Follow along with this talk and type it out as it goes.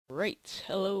Right,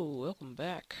 hello, welcome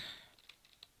back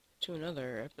to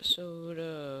another episode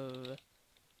of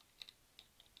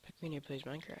Pekkarinne Plays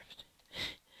Minecraft.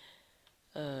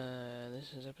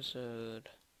 This is episode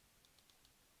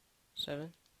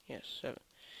 7? Yes, 7.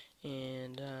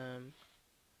 And,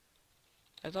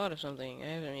 I thought of something. I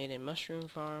haven't made a mushroom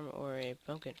farm or a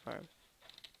pumpkin farm,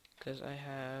 because I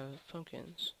have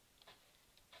pumpkins.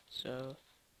 So,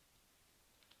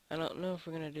 I don't know if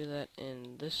we're going to do that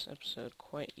in this episode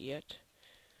quite yet.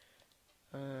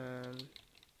 Oh,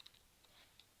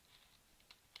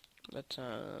 it's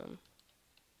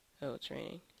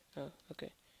raining. Oh,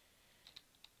 okay.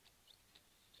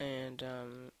 And,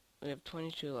 we have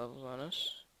 22 levels on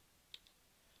us.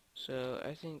 So,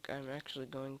 I think I'm actually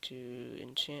going to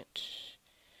enchant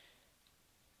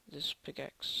this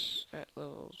pickaxe at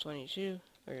level 22,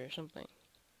 or something.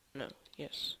 No,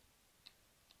 yes.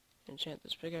 Enchant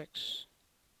this pickaxe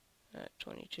at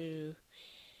 22,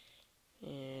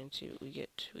 and see what we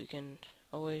get. We can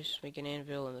always make an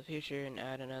anvil in the future and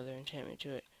add another enchantment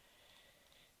to it.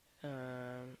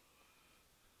 And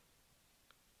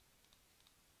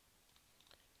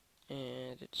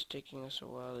it's taking us a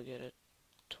while to get it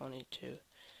 22.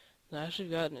 The last we've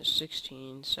gotten is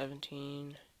 16,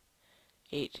 17,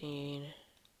 18,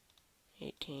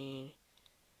 18.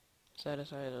 Set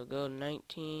aside, it'll go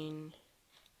 19,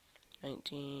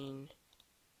 19.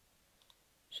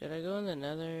 Should I go in the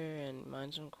nether and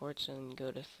mine some quartz and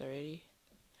go to 30?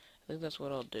 I think that's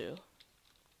what I'll do.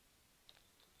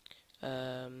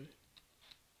 Yeah,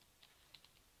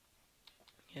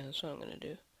 that's what I'm gonna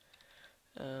do.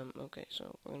 Okay,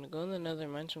 so we're gonna go in the nether,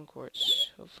 mine some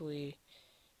quartz, hopefully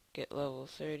get level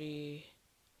 30,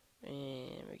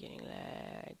 and we're getting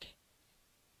lag,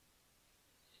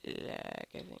 I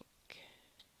think.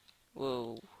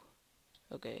 Whoa,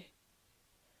 okay.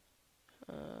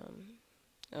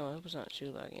 Oh, I hope it's not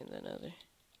too laggy in the nether.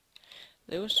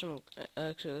 There was some,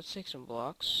 actually, let's take some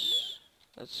blocks.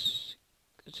 Let's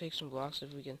take some blocks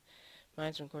if we can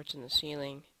mine some quartz in the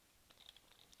ceiling,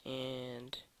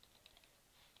 and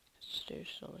stairs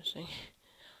still missing.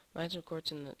 Mine some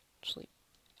quartz in the sleep.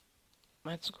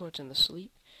 Mine some quartz in the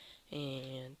sleep,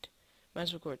 and mine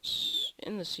some quartz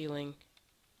in the ceiling.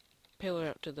 Pillar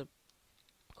up to the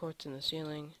quartz in the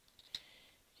ceiling,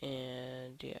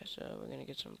 and yeah, so we're gonna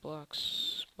get some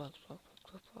blocks. Blocks. Where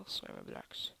are my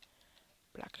blocks?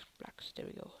 Blocks. There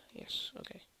we go. Yes.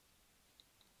 Okay.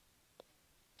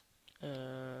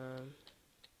 And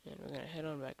we're gonna head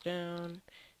on back down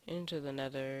into the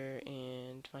nether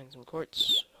and find some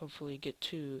quartz. Hopefully get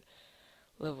to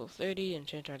level 30,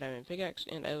 enchant our diamond pickaxe.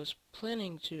 And I was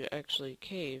planning to actually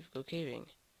go caving,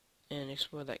 and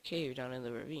explore that cave down in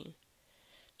the ravine.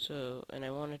 So, and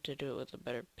I wanted to do it with a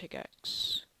better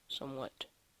pickaxe, somewhat.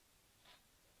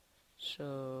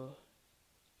 So,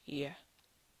 yeah.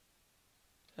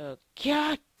 Oh,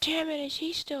 God damn it, is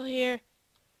he still here?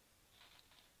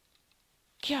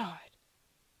 God.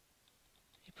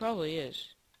 He probably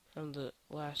is, from the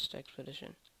last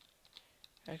expedition.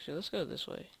 Actually, let's go this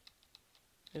way.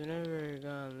 We've never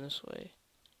gone this way.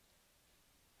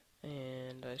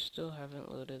 And I still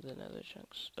haven't loaded the nether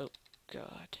chunks. Oh,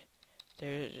 God.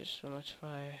 There is just so much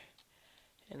fire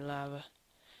and lava.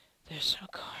 There's no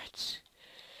quartz.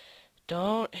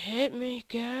 Don't hit me,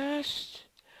 Ghost!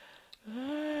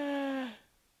 Ah.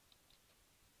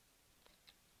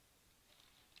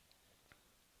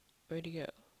 Where'd he go?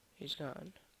 He's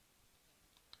gone.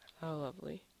 How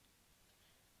lovely.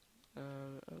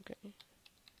 Okay.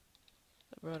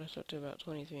 That brought us up to about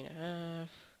 23 and a half.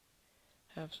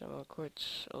 Have some more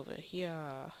quartz over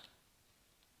here.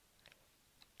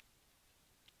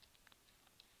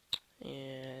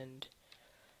 And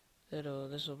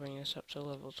this will bring us up to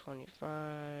level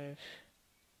 25.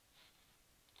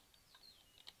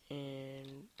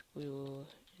 And we will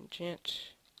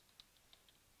enchant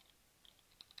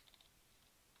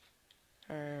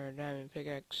our diamond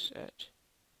pickaxe at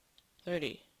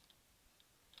 30.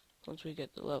 Once we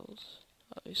get the levels,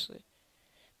 obviously.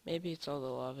 Maybe it's all the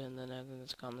lava in the nether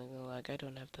that's causing the lag. I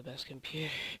don't have the best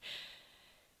computer.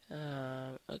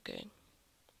 Okay.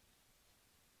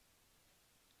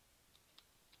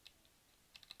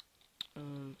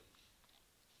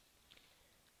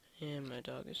 And my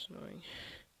dog is snoring.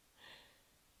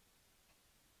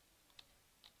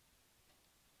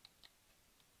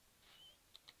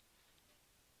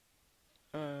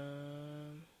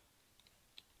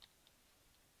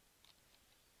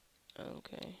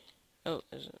 Okay. Oh,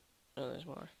 there's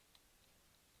more.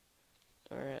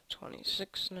 We're at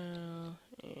 26 now,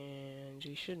 and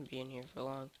we shouldn't be in here for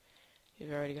long.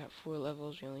 We've already got 4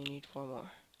 levels, we only need 4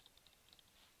 more.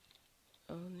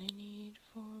 Only need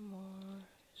 4 more.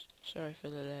 Sorry for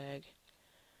the lag.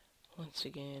 Once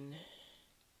again.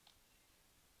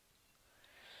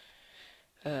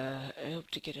 I hope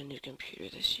to get a new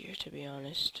computer this year, to be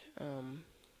honest.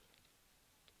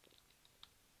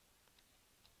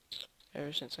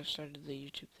 Ever since I started the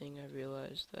YouTube thing, I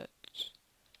realized that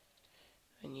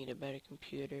I need a better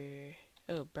computer.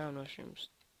 Oh, brown mushrooms.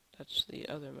 That's the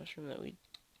other mushroom that we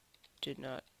did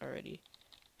not already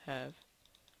have.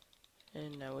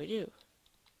 And now we do.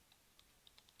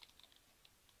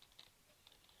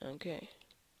 Okay.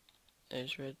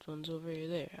 There's red ones over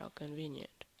there. How convenient.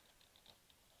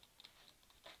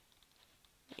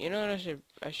 You know what,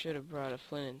 I should have brought a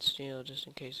flint and steel just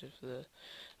in case of the...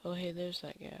 Oh, hey, there's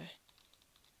that guy.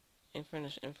 In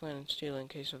flint and steel in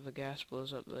case of the gas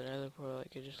blows up the nether portal, I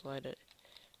could just light it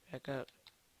back up.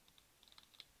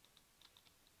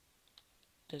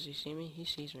 Does he see me? He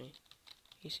sees me.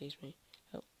 He sees me.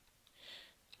 Oh.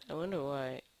 I wonder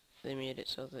why they made it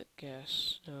so that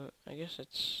gas don't... I guess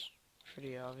it's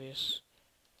pretty obvious.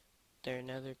 They're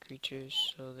nether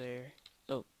creatures, so they're...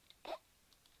 Oh.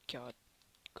 God.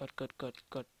 God.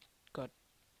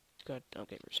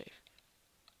 Okay, we're safe.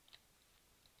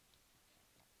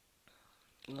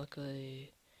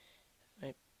 Luckily...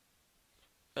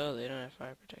 Oh, they don't have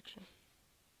fire protection.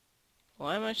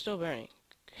 Why am I still burning?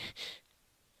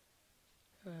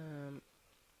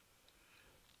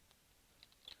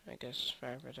 I guess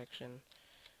fire protection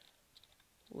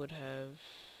would have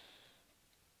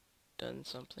done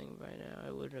something by now.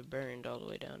 I would have burned all the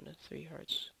way down to 3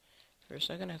 hearts. For a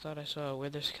second I thought I saw a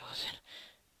wither skeleton.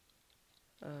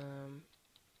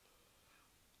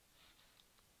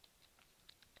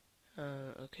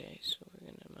 Okay, so we're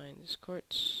gonna mine this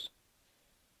quartz.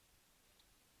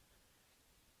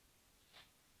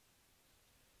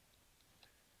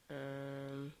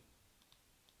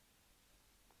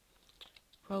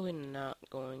 Probably not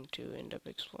going to end up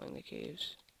exploring the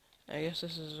caves. I guess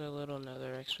this is a little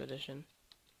nether expedition.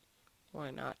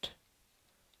 Why not?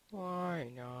 Why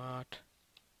not?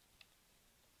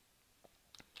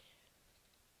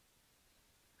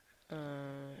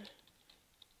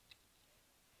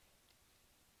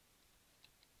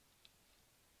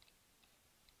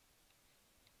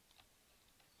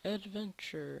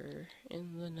 Adventure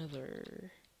in the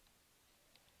nether.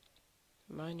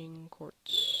 Mining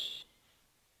quartz.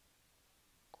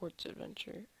 Quartz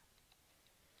adventure.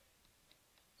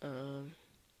 Bomb.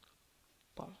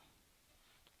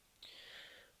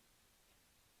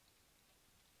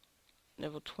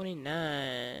 Level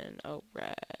 29.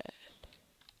 Alright.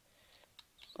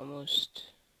 Almost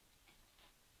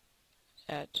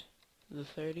at the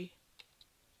 30.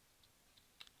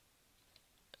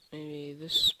 Maybe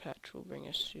this patch will bring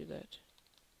us to that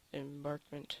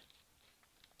embarkment.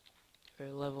 Or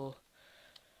level.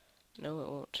 No, it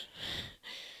won't.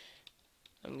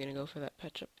 I'm gonna go for that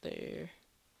patch up there.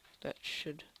 That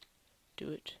should do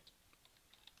it.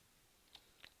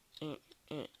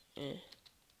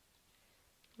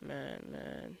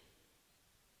 Man.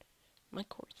 My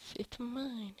quartz, it's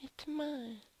mine, it's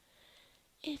mine.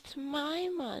 It's my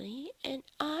money, and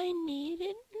I need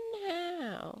it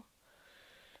now.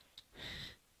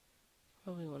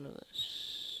 Probably one of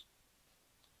those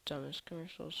dumbest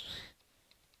commercials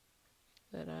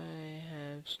that I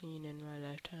have seen in my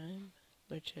lifetime,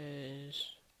 which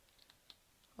is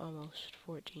almost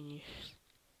 14 years.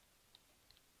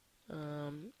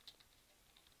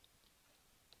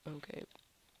 Okay.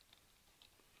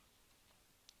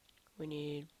 We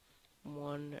need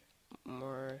one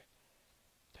more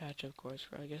patch of quartz.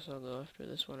 I guess I'll go after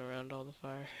this one around all the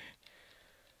fire.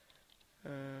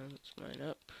 Let's mine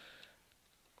up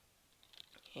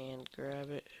and grab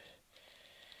it.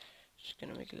 Just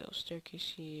gonna make a little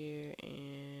staircase here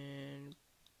and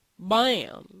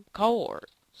BAM!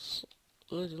 Quartz!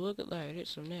 Look at that,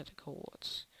 it's some nether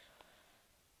quartz.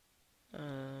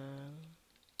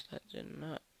 That did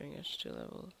not bring us to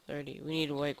level 30. We need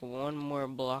like one more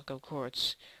block of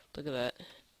quartz. Look at that.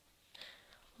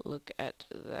 Look at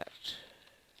that.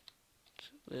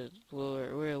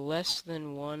 We're less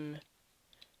than 1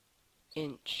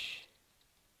 inch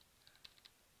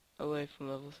away from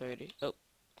level 30. Oh,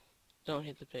 don't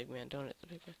hit the pig man. Don't hit the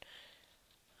pig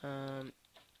man.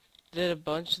 Did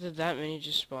that many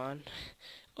just spawn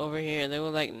over here? There were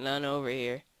like none over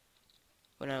here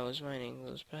when I was mining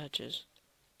those patches.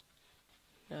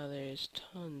 Now there's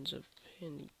tons of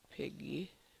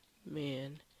piggy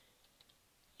man.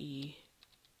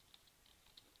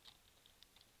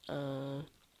 I'm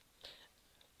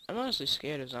honestly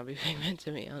scared of zombie pigmen,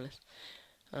 to be honest.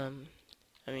 I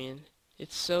mean,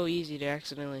 it's so easy to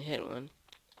accidentally hit one.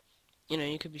 You know,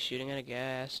 you could be shooting at a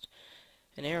ghast.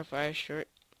 An arrow fires short.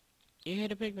 You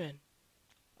hit a pigman.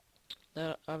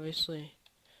 that obviously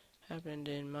happened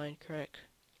in Minecraft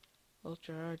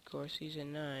Ultra Hardcore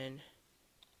Season 9.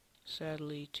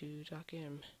 Sadly to Doc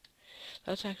M.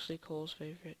 That's actually Cole's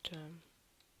favorite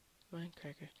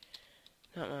Minecracker.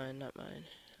 Not mine, not mine.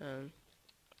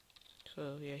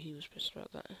 So yeah, he was pissed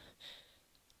about that.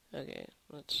 Okay,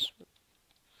 let's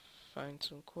find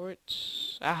some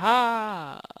quartz.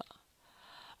 Aha!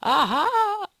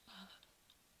 Aha!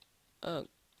 Oh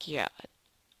god,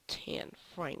 10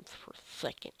 frames per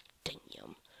second.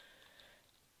 Damn.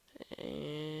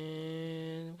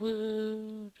 And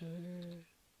water.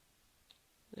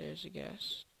 There's a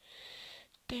guest.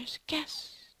 There's a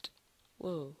guest.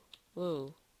 Whoa,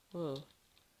 whoa, whoa.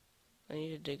 I need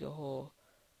to dig a hole.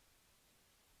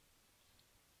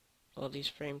 All these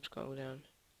frames go down.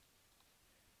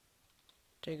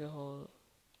 Dig a hole.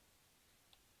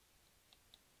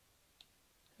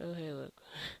 Oh hey, look.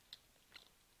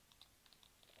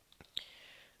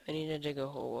 I need to dig a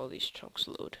hole while these chunks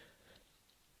load.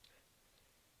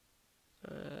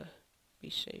 Be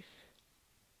safe.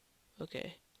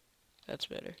 Okay, that's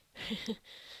better.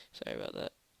 Sorry about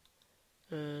that.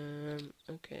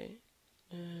 Okay.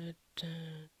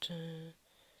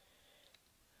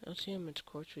 Let's see how much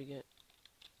quartz we get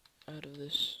out of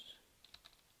this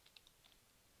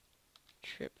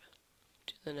trip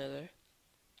to the nether.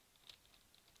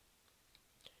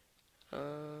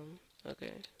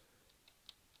 Okay.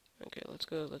 Okay, let's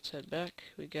go. Let's head back.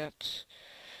 We got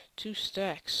 2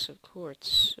 stacks of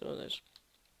quartz. Oh, there's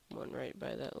one right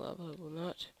by that lava. I will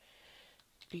not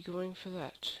be going for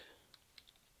that.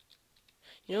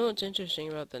 You know what's interesting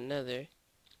about the nether?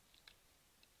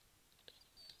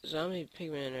 Zombie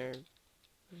pigmen are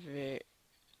very...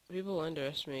 People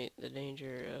underestimate the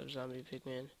danger of zombie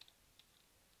pigmen.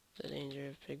 The danger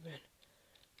of pigmen.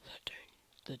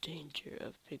 The danger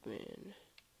of pigmen.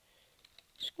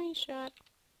 Screenshot.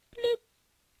 Bloop.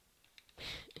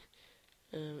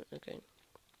 Okay.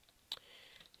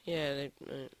 Yeah, they,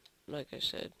 like I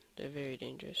said, they're very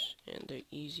dangerous, and they're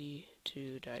easy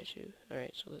to die to.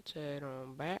 Alright, so let's head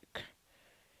on back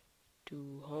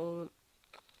to home,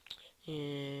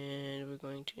 and we're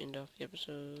going to end off the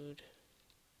episode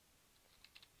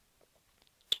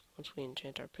once we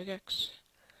enchant our pickaxe.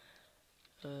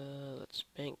 Let's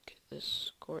bank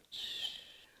this quartz,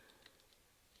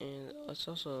 and let's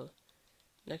also,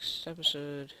 next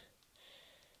episode,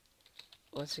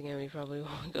 once again, we probably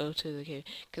won't go to the cave,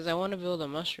 because I want to build a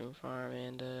mushroom farm,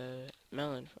 and a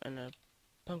melon, and a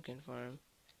pumpkin farm,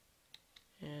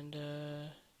 and,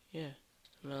 yeah,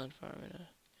 a melon farm,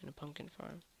 and a pumpkin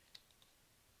farm,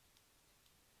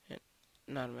 and,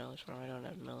 not a melon farm, I don't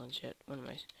have melons yet, what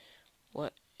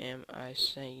am I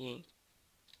saying?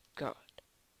 God.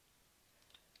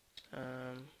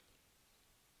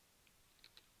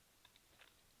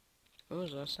 When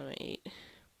was the last time I ate?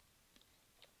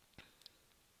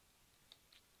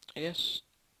 I guess,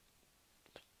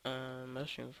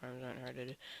 mushroom farms aren't hard to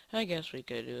do. I guess we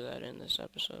could do that in this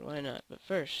episode, why not? But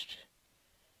first,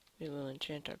 we will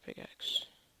enchant our pickaxe.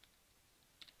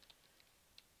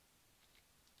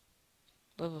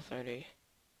 Level 30.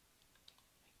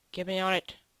 Get me on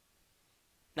it!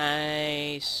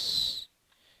 Nice!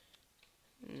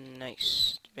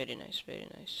 Nice. Very nice, very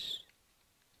nice.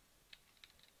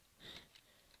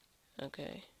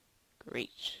 Okay.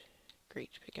 Great.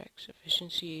 Great pickaxe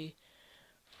efficiency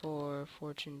for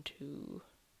fortune 2.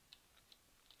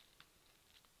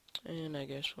 And I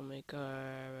guess we'll make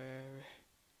our...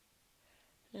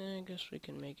 I guess we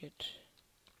can make it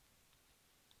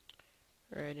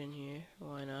right in here.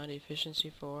 Why not?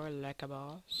 Efficiency 4, like a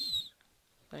boss.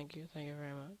 Thank you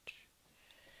very much.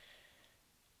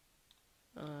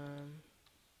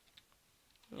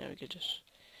 Yeah, we could just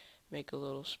make a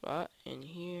little spot in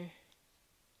here.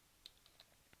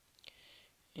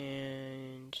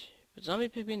 But zombie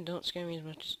pigmen don't scare me as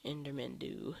much as endermen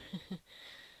do.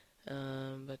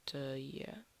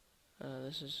 Yeah.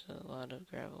 This is a lot of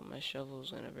gravel. My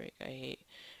shovel's gonna break. I hate...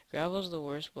 Gravel's the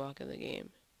worst block of the game,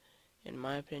 in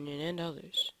my opinion, and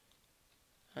others.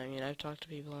 I mean, I've talked to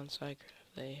people on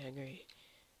Psycraft. They agree.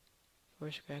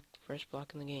 Worst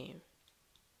block in the game.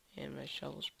 And my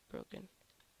shovel's broken.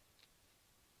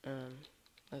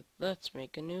 Let's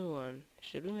make a new one.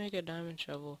 Should we make a diamond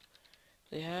shovel?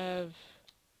 They have...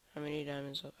 How many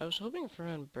diamonds? I was hoping for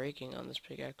unbreaking on this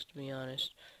pickaxe, to be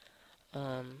honest.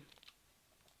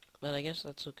 But I guess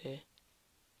that's okay.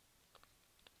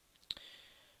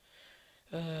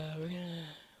 We're gonna...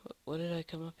 What did I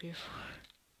come up here for?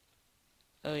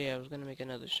 Oh yeah, I was gonna make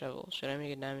another shovel. Should I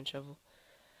make a diamond shovel?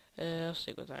 I'll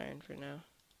stick with iron for now.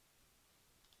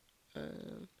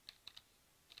 And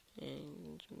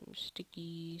some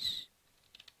stickies.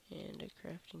 And a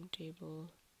crafting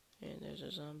table. And there's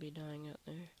a zombie dying out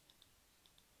there.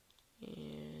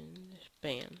 And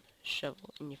bam,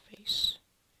 shovel in your face.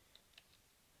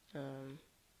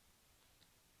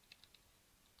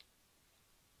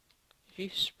 If you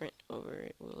sprint over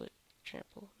it, will it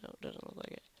trample? No, it doesn't look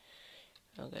like it.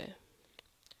 Okay.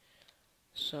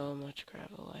 So much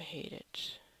gravel, I hate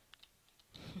it.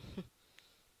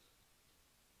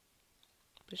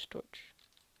 Push torch.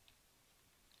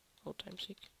 Hold time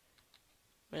seek.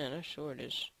 Man, our sword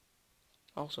is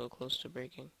also close to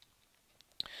breaking.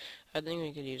 I think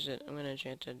we could use it. I'm gonna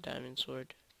enchant a diamond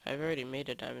sword. I've already made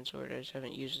a diamond sword, I just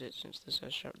haven't used it since this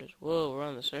has sharpness. Whoa, we're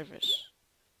on the surface.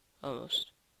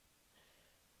 Almost.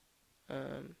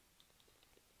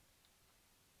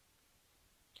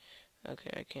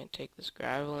 Okay, I can't take this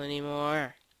gravel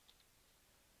anymore.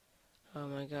 Oh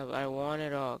my god, I want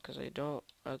it all, because I don't...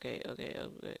 Okay,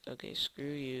 screw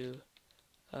you,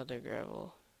 other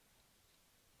gravel.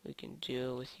 We can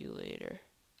deal with you later.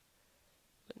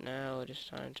 But now it is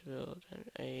time to build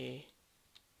a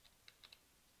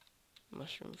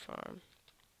mushroom farm,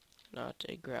 not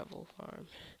a gravel farm.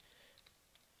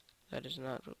 That is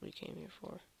not what we came here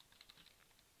for.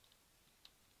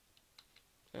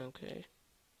 Okay.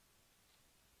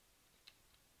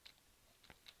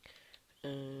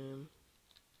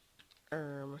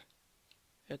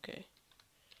 Okay.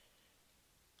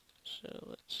 So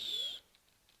let's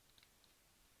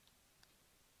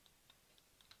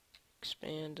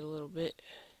expand a little bit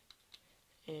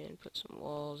and put some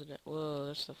walls in it. Whoa,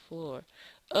 that's the floor.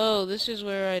 Oh, this is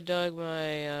where I dug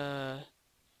my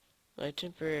my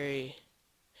temporary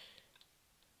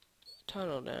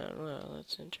tunnel down. Wow,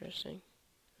 that's interesting.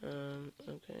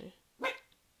 Okay.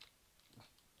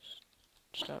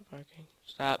 Stop barking.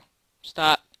 Stop.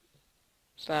 Stop.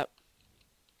 Stop.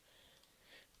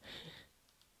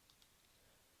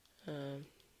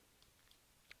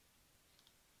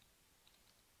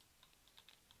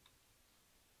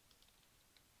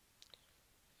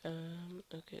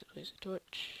 Okay, place a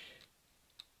torch.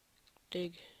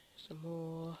 Dig some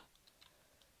more.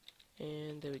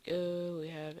 And there we go. We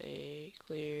have a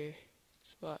clear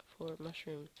spot for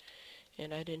mushrooms.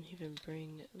 And I didn't even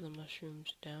bring the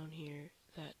mushrooms down here.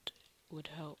 That would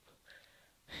help.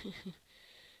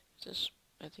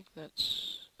 I think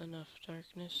that's enough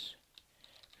darkness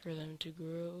for them to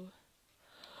grow.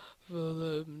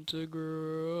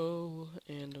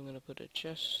 And I'm gonna put a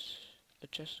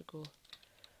chesticle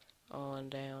on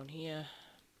down here.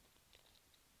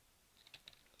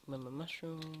 My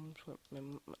mushrooms,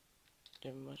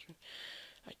 mushroom.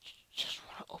 I just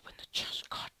want to open the chest.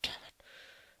 God damn it!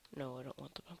 No, I don't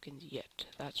want the pumpkins yet.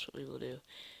 That's what we will do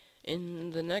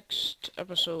in the next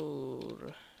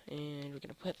episode. And we're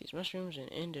gonna plant these mushrooms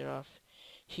and end it off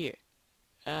here.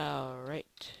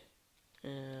 Alright.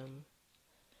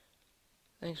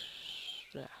 Thanks.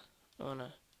 Yeah, I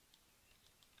wanna.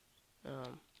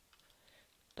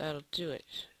 That'll do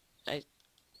it. I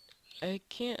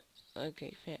can't.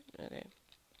 Okay, okay.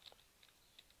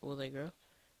 Will they grow?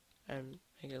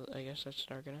 I guess that's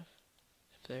dark enough.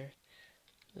 If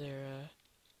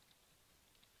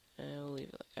we'll leave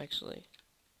it. Actually,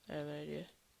 I have an idea.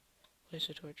 Place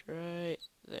a torch right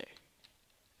there.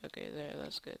 Okay, there,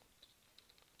 that's good.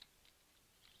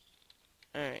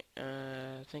 Alright,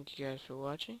 thank you guys for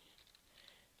watching.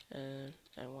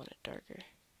 I want it darker.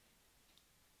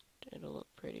 It'll look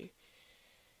pretty.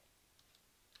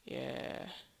 Yeah.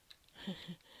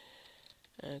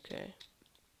 Okay.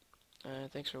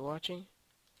 Thanks for watching.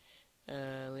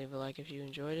 Leave a like if you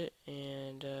enjoyed it,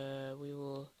 and we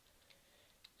will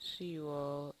see you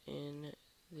all in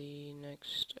the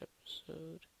next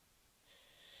episode.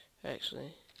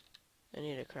 Actually, I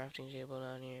need a crafting table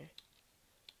down here.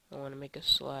 I want to make a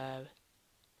slab.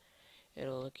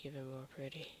 It'll look even more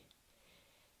pretty.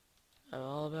 I'm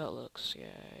all about looks,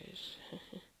 guys.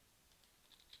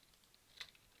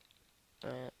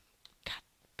 God,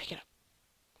 pick it up.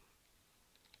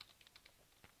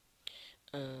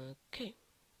 Okay.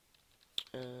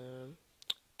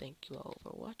 Thank you all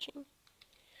for watching,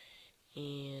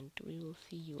 and we will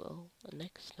see you all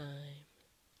next time.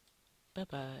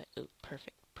 Bye-bye. Oh,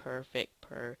 perfect.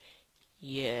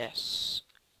 Yes.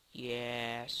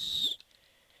 Yes.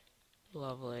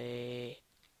 Lovely.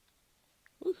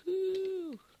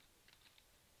 Woohoo!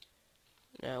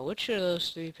 Now, which of those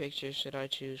 3 pictures should I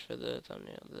choose for the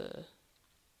thumbnail?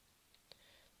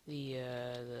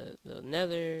 The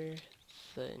nether,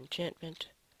 the enchantment.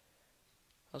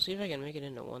 I'll see if I can make it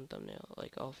into one thumbnail,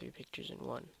 like all 3 pictures in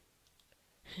one.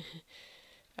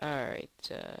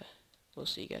 Alright, we'll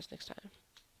see you guys next time.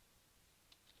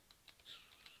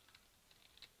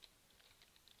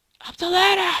 Up the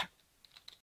ladder!